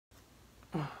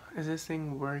Is this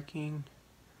thing working?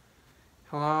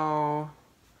 Hello?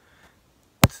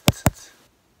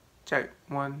 Check.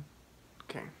 1.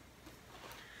 Okay.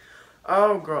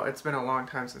 Oh girl, it's been a long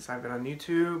time since I've been on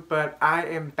YouTube, but I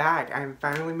am back. I am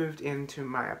finally moved into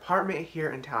my apartment here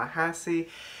in Tallahassee,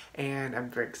 and I'm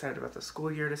very excited about the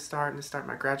school year to start and to start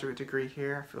my graduate degree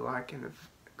here. I feel like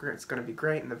it's going to be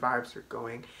great, and the vibes are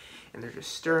going, and they're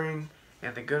just stirring,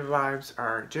 and the good vibes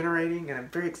are generating, and I'm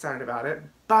very excited about it.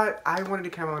 But I wanted to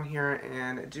come on here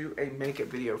and do a makeup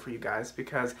video for you guys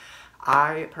because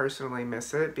I personally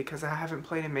miss it, because I haven't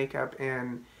played in makeup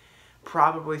in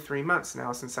probably 3 months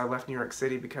now since I left New York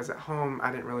City, because at home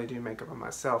I didn't really do makeup on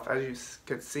myself. As you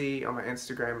could see on my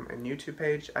Instagram and YouTube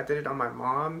page, I did it on my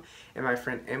mom and my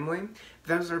friend Emily.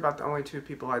 Those are about the only 2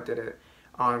 people I did it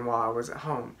on while I was at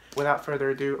home. Without further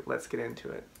ado, let's get into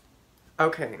it.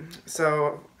 Okay,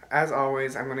 so as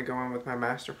always, I'm going to go on with my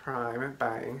Master Prime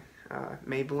by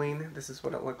Maybelline. This is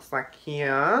what it looks like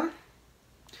here.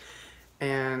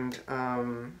 And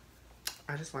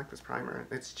I just like this primer.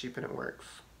 It's cheap and it works.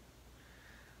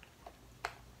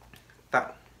 So,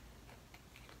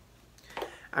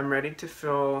 I'm ready to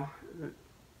feel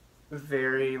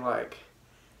very, like,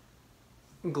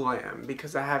 glam,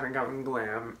 because I haven't gotten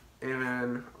glam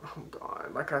in, oh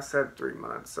god, like I said, 3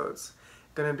 months, so it's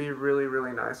gonna be really,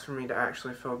 really nice for me to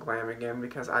actually feel glam again,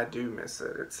 because I do miss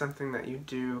it. It's something that you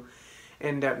do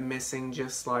end up missing,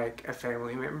 just like a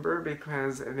family member,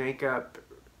 because makeup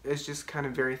is just kind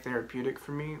of very therapeutic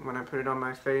for me when I put it on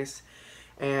my face.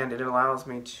 And it allows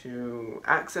me to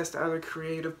access the other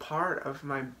creative part of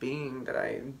my being that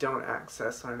I don't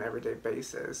access on an everyday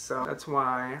basis. So that's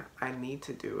why I need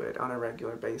to do it on a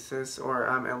regular basis, or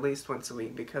at least once a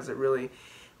week, because it really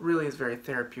is very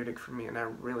therapeutic for me, and I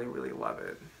really, really love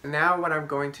it. Now what I'm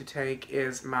going to take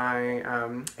is my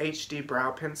HD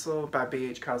Brow Pencil by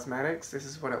BH Cosmetics. This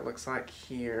is what it looks like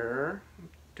here.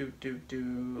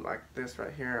 Like this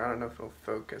right here. I don't know if it'll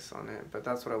focus on it, but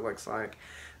that's what it looks like.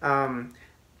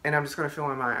 And I'm just going to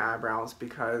fill in my eyebrows,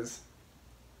 because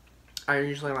I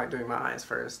usually like doing my eyes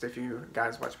first. If you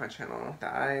guys watch my channel,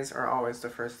 the eyes are always the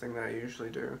first thing that I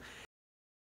usually do.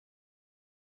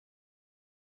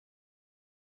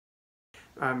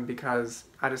 Because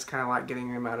I just kind of like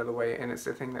getting them out of the way, and it's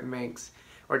the thing that makes,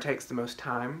 or takes the most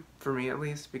time, for me at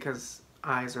least, because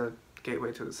eyes are the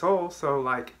gateway to the soul, so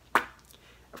like,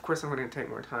 of course I'm going to take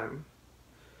more time.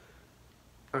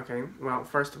 Okay, well,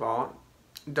 first of all,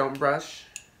 don't brush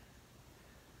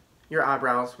your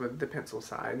eyebrows with the pencil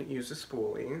side. Use a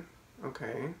spoolie.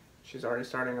 Okay, she's already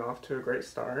starting off to a great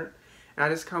start. And I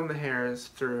just comb the hairs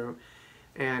through,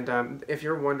 and if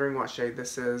you're wondering what shade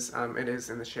this is, it is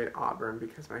in the shade Auburn,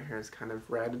 because my hair is kind of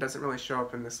red. It doesn't really show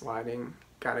up in this lighting.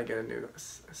 Gotta get a new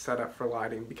setup for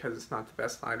lighting, because it's not the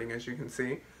best lighting, as you can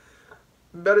see.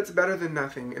 But it's better than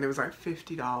nothing, and it was like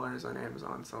 $50 on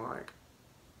Amazon, so like,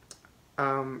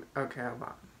 okay, I'll buy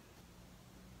it.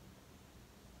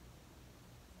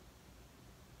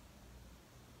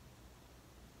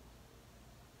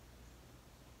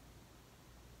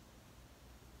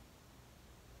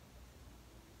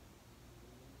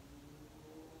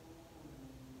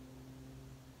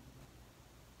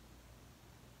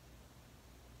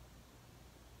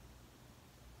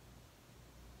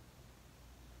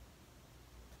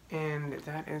 And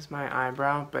that is my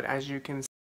eyebrow, but as you can see,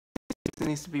 it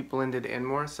needs to be blended in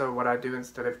more, so what I do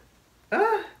instead of,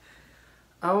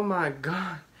 oh my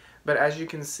god, but as you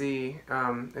can see,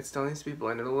 it still needs to be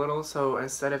blended a little, so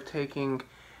instead of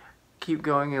keep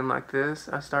going in like this,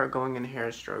 I start going in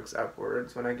hair strokes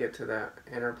upwards when I get to that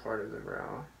inner part of the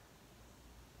brow.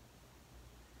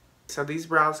 So these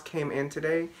brows came in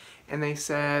today, and they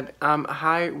said,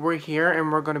 hi, we're here and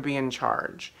we're going to be in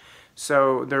charge.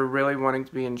 So they're really wanting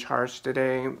to be in charge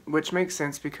today, which makes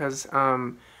sense, because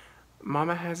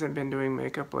Mama hasn't been doing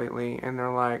makeup lately, and they're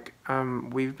like,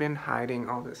 we've been hiding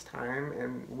all this time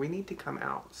and we need to come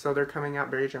out. So they're coming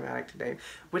out very dramatic today,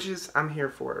 which is, I'm here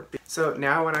for. So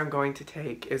now what I'm going to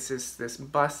take is this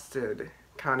busted,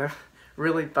 kind of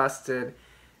really busted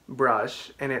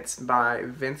brush, and it's by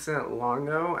Vincent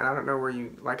Longo, and I don't know where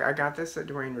you, like, I got this at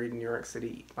Dwayne Reed in New York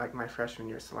City, like, my freshman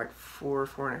year, so like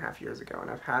 4.5 years ago, and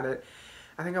I've had it,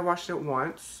 I think I washed it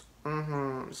once,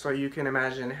 so you can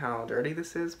imagine how dirty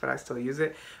this is, but I still use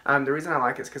it. The reason I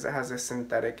like it is because it has this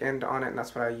synthetic end on it, and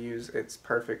that's what I use. It's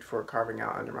perfect for carving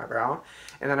out under my brow.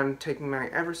 And then I'm taking my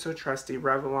ever so trusty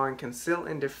Revlon Conceal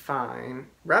and Define,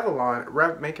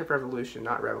 Makeup Revolution,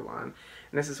 not Revlon, and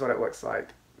this is what it looks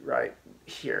like right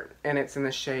here, and it's in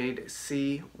the shade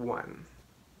C1.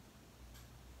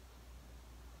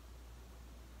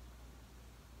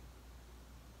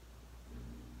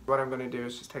 What I'm going to do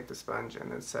is just take the sponge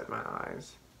and then set my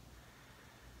eyes.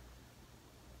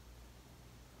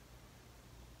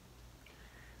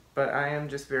 But I am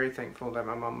just very thankful that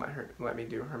my mom let me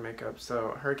do her makeup.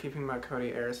 So her keeping my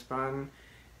Coty Airspun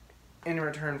in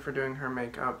return for doing her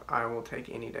makeup, I will take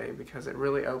any day, because it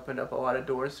really opened up a lot of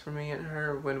doors for me and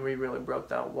her when we really broke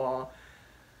that wall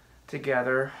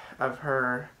together of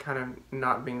her kind of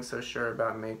not being so sure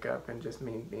about makeup and just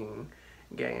me being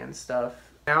gay and stuff.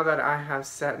 Now that I have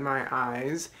set my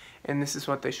eyes, and this is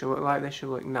what they should look like, they should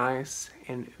look nice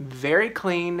and very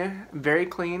clean, very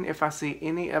clean. If I see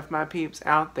any of my peeps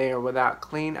out there without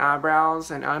clean eyebrows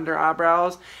and under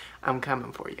eyebrows, I'm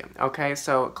coming for you, okay?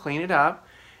 So clean it up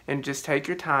and just take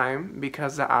your time,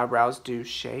 because the eyebrows do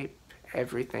shape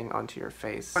everything onto your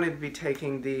face. I'm going to be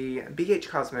taking the BH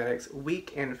Cosmetics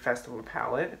Weekend Festival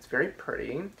palette. It's very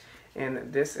pretty,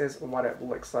 and this is what it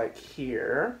looks like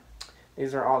here.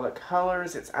 These are all the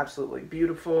colors. It's absolutely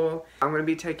beautiful. I'm going to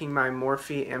be taking my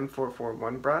Morphe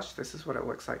M441 brush. This is what it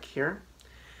looks like here.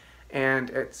 And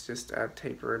it's just a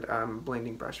tapered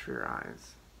blending brush for your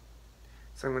eyes.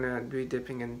 So I'm going to be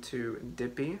dipping into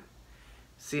Dippy.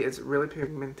 See, it's really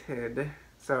pigmented.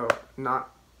 So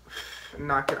knock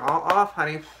it all off,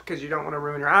 honey, because you don't want to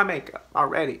ruin your eye makeup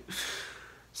already.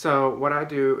 So what I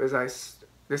do is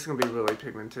this is going to be really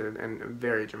pigmented and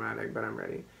very dramatic, but I'm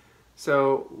ready.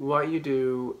 So what you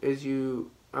do is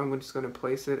I'm just going to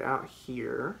place it out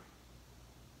here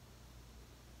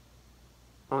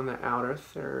on the outer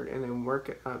third and then work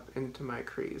it up into my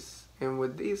crease. And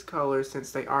with these colors,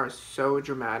 since they are so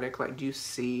dramatic, like, do you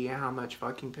see how much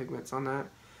fucking pigment's on that?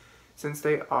 Since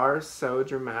they are so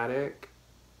dramatic,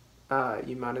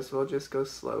 you might as well just go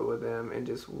slow with them and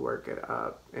just work it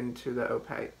up into the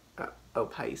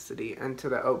opacity,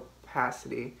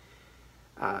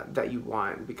 that you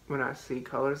want. Because when I see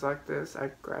colors like this,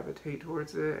 I gravitate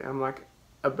towards it. I'm like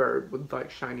a bird with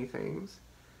like shiny things.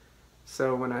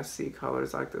 So when I see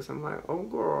colors like this, I'm like, oh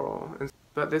girl.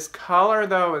 But this color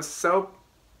though is so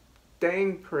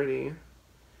dang pretty.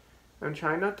 I'm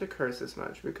trying not to curse as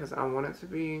much because I want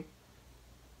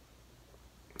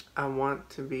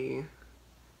to be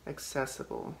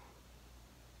accessible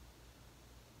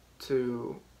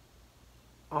to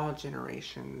all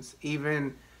generations,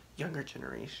 even younger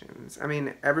generations. I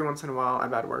mean, every once in a while a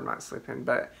bad word might slip in,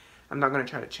 but I'm not going to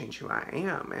try to change who I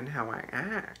am and how I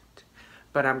act.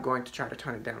 But I'm going to try to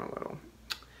tone it down a little,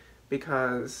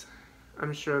 because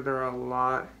I'm sure there are a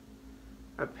lot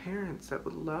of parents that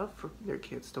would love for their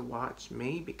kids to watch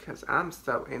me, because I'm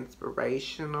so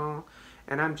inspirational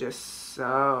and I'm just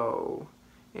so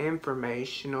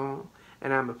informational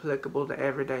and I'm applicable to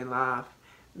everyday life,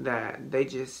 that they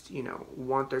just, you know,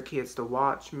 want their kids to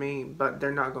watch me, but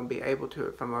they're not going to be able to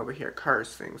if I'm over here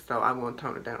cursing. So I'm going to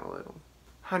tone it down a little.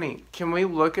 Honey, can we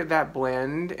look at that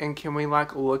blend, and can we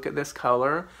like look at this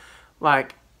color?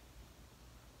 Like,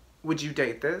 would you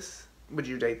date this? Would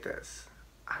you date this?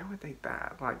 I would date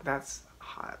that. Like, that's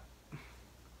hot.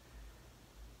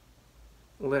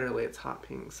 Literally, it's hot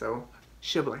pink. So,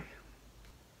 Shibley.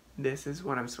 This is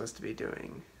what I'm supposed to be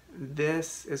doing.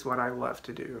 This is what I love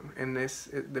to do. And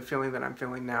the feeling that I'm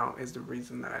feeling now is the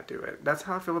reason that I do it. That's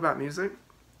how I feel about music.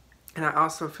 And I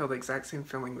also feel the exact same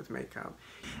feeling with makeup.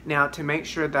 Now, to make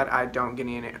sure that I don't get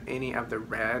any of the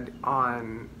red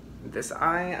on this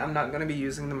eye, I'm not going to be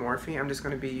using the Morphe. I'm just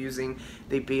going to be using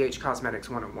the BH Cosmetics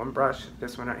 101 brush,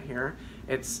 this one right here.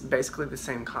 It's basically the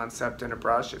same concept in a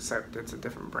brush, except it's a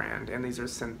different brand. And these are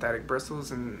synthetic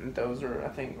bristles, and those are, I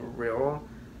think, real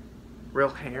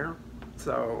hair.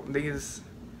 So these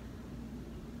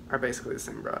are basically the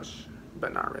same brush,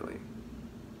 but not really.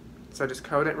 So just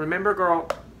coat it. Remember, girl,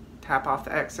 tap off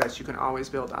the excess. You can always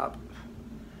build up.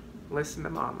 Listen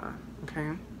to mama,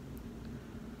 okay?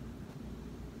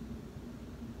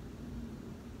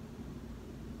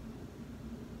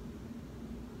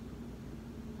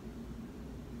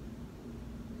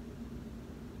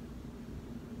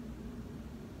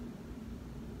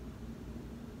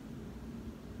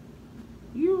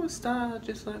 You a star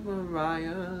just like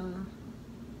Mariah.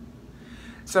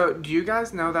 So, do you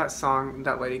guys know that song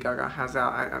that Lady Gaga has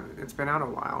out? It's been out a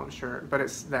while, I'm sure, but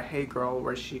it's the Hey Girl,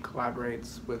 where she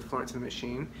collaborates with Florence and the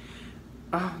Machine.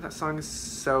 Oh, that song is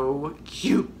so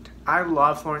cute. I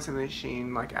love Florence and the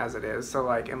Machine, like, as it is. So,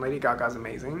 like, and Lady Gaga's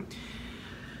amazing.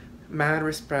 Mad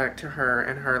respect to her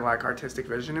and her, like, artistic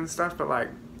vision and stuff, but, like,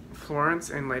 Florence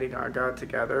and Lady Gaga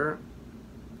together,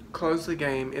 close the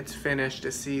game. It's finished,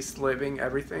 deceased, living,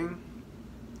 everything.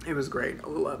 It was great. I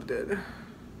loved it.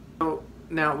 So,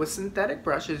 now, with synthetic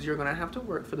brushes, you're going to have to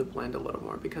work for the blend a little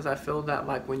more, because I feel that,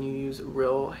 like, when you use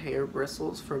real hair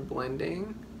bristles for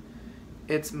blending,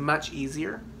 it's much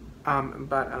easier,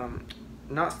 but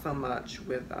not so much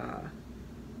with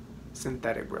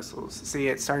synthetic bristles. See,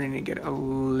 it's starting to get a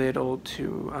little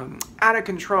too out of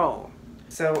control.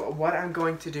 So what I'm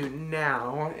going to do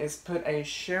now is put a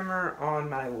shimmer on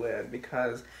my lid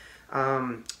because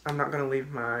I'm not going to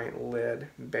leave my lid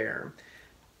bare.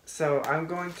 So I'm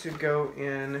going to go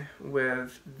in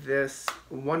with this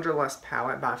Wonderlust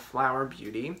palette by Flower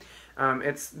Beauty.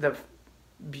 It's the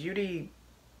beauty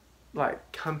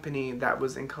like company that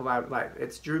was in collab, like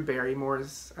it's Drew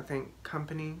Barrymore's, I think,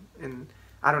 company, and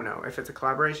I don't know if it's a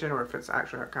collaboration or if it's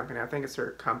actually her company. I think it's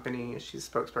her company. She's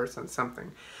a spokesperson,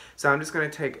 something. So I'm just going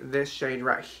to take this shade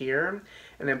right here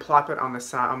and then plop it on the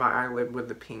side on my eyelid with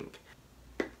the pink.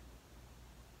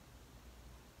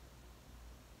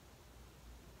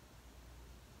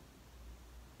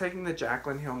 Taking the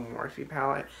Jaclyn Hill Morphe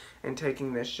palette and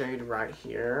taking this shade right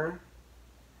here,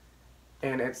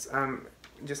 and it's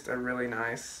just a really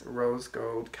nice rose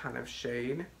gold kind of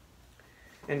shade,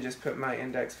 and just put my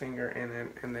index finger in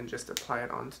it and then just apply it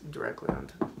on directly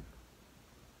onto.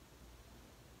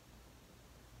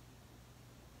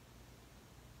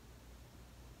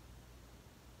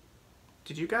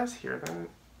 Did you guys hear that?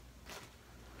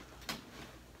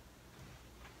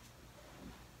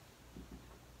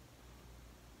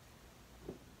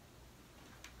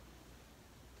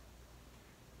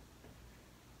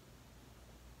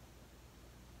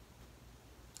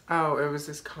 Oh, it was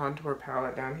this contour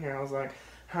palette down here. I was like,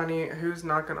 honey, who's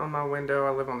knocking on my window?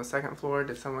 I live on the 2nd floor.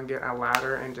 Did someone get a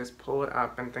ladder and just pull it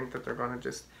up and think that they're going to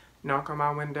just knock on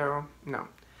my window? No.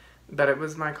 But it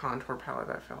was my contour palette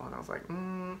that fell, and I was like,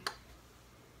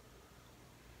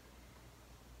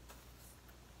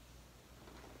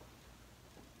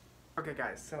 Okay,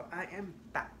 guys, so I am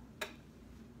back.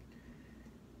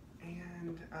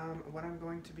 And what I'm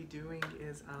going to be doing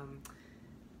is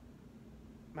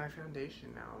my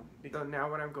foundation now. So now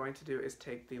what I'm going to do is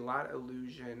take the Light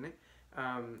Illusion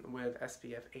with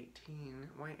SPF 18.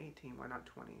 Why 18? Why not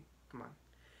 20? Come on.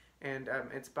 And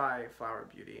it's by Flower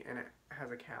Beauty, and it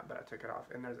has a cap, but I took it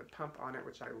off. And there's a pump on it,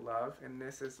 which I love. And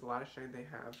this is the lightest shade they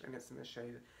have, and it's in the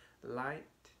shade Light,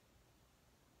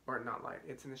 or not Light.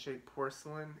 It's in the shade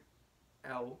Porcelain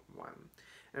L1.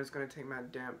 And I'm just going to take my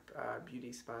damp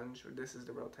beauty sponge. This is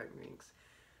the Real Techniques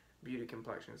Beauty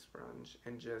Complexion Sponge,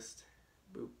 and just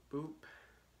boop, boop.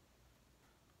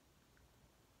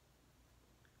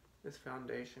 This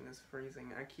foundation is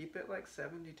freezing. I keep it like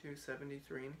 72,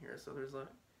 73 in here, so there's like,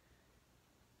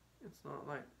 it's not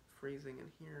like freezing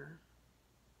in here,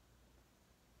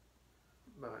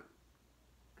 but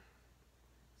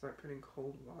it's like putting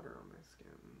cold water on my skin.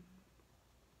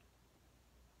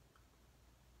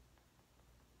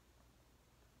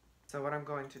 So what I'm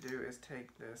going to do is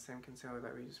take the same concealer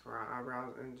that we used for our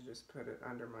eyebrows and just put it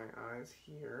under my eyes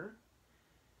here.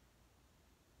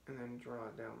 And then draw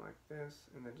it down like this,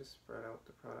 and then just spread out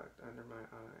the product under my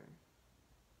eye.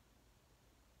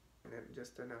 And it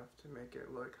just enough to make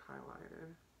it look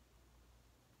highlighted.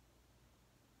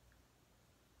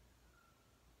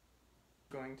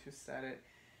 Going to set it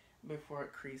before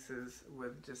it creases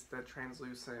with just the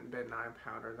translucent midnight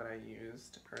powder that I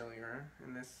used earlier.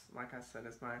 And this, like I said,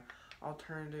 is my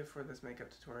alternative for this makeup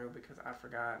tutorial because I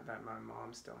forgot that my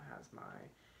mom still has my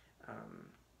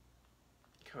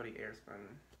Coty Airspun.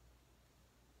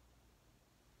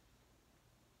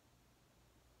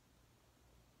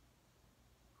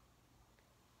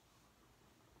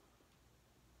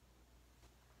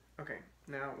 Okay,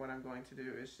 now what I'm going to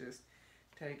do is just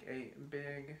take a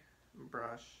big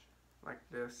brush like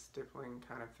this, stippling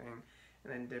kind of thing,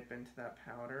 and then dip into that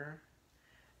powder,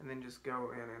 and then just go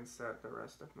in and set the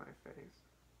rest of my face.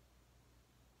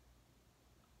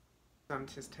 So I'm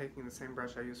just taking the same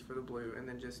brush I used for the blue and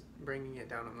then just bringing it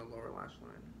down on the lower lash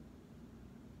line.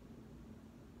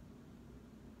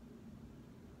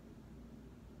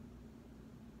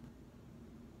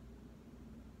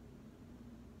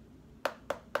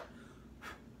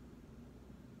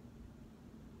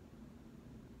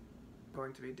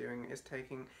 Going to be doing is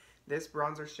taking this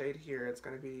bronzer shade here. It's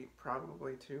going to be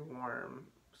probably too warm,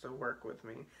 so work with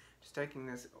me. Just taking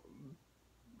this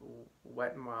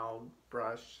Wet n Wild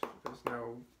brush, there's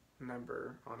no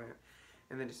number on it,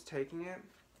 and then just taking it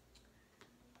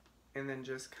and then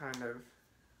just kind of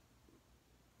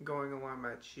going along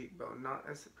my cheekbone, not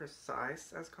as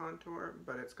precise as contour,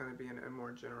 but it's going to be in a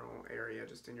more general area,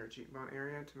 just in your cheekbone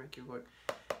area, to make you look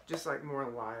just like more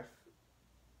life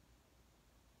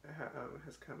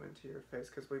has come into your face,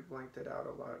 because we blanked it out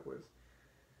a lot with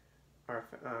our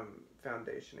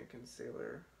foundation and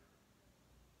concealer.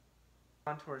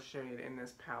 Contour shade in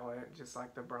this palette, just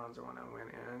like the bronzer one I went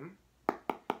in.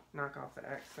 Knock off the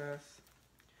excess,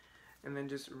 and then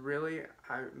just really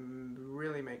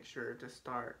make sure to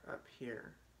start up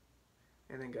here.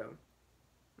 and then go.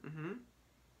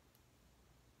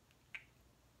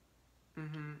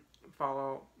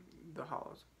 Follow the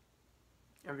hollows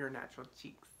of your natural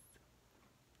cheeks.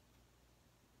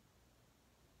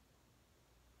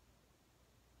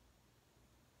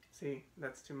 See,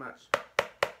 that's too much.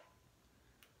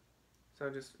 So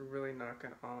just really knock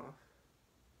it off.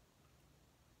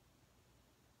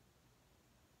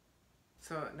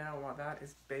 So now while that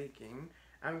is baking,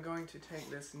 I'm going to take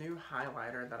this new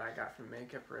highlighter that I got from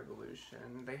Makeup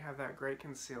Revolution. They have that great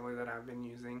concealer that I've been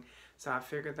using, so I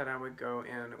figured that I would go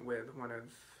in with one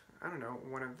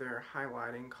of their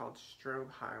highlighting called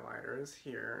strobe highlighters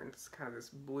here. It's kind of this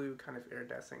blue, kind of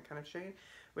iridescent kind of shade,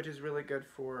 which is really good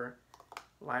for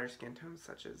lighter skin tones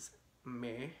such as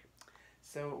me.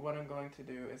 So what I'm going to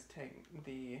do is take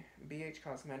the BH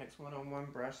Cosmetics 101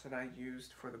 brush that I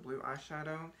used for the blue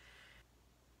eyeshadow.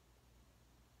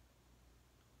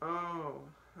 Oh,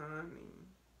 honey.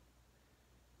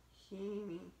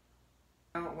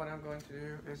 Now what I'm going to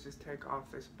do is just take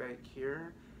off this bake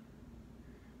here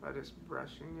by just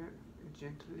brushing it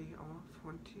gently off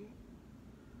one tee.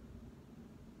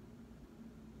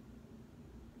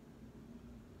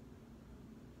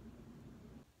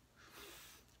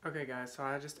 Okay guys, so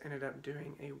I just ended up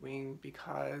doing a wing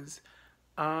because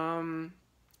the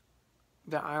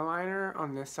eyeliner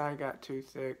on this side got too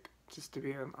thick just to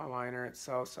be an eyeliner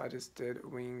itself, so I just did a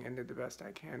wing and did the best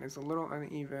I can. It's a little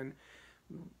uneven,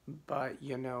 but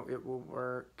you know, it will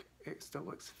work. It still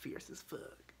looks fierce as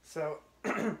fuck. So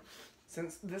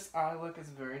since this eye look is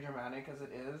very dramatic as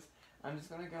it is, I'm just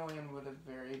going to go in with a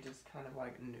very just kind of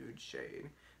like nude shade.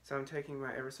 So I'm taking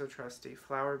my ever so trusty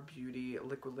Flower Beauty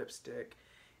liquid lipstick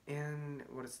in,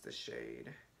 what is the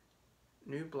shade?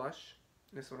 Nude Blush.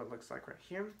 This is what it looks like right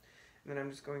here. And then I'm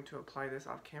just going to apply this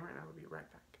off camera and I will be right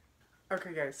back.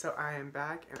 Okay guys, so I am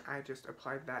back and I just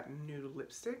applied that nude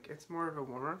lipstick. It's more of a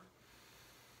warmer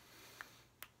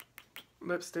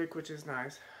lipstick, which is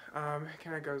nice. It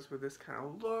kind of goes with this kind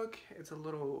of look. It's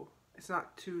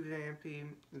not too vampy.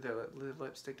 The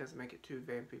lipstick doesn't make it too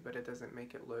vampy, but it doesn't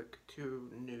make it look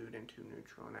too nude and too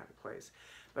neutral and out of place.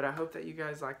 But I hope that you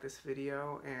guys like this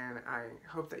video, and I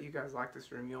hope that you guys like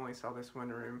this room. You only saw this one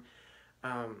room.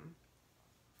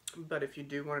 But if you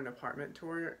do want an apartment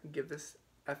tour, give this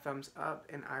a thumbs up,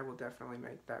 and I will definitely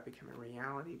make that become a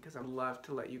reality because I'd love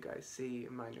to let you guys see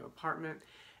my new apartment.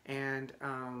 And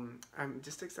I'm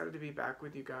just excited to be back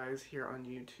with you guys here on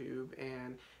YouTube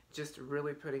and just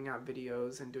really putting out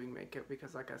videos and doing makeup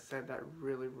because, like I said, that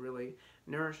really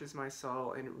nourishes my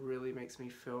soul and it really makes me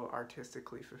feel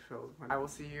artistically fulfilled. I will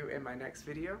see you in my next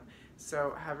video.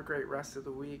 So have a great rest of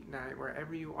the week, night,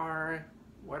 wherever you are,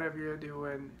 whatever you're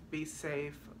doing. Be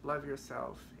safe, love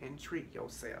yourself, and treat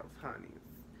yourself, honey.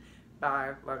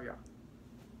 Bye. Love y'all.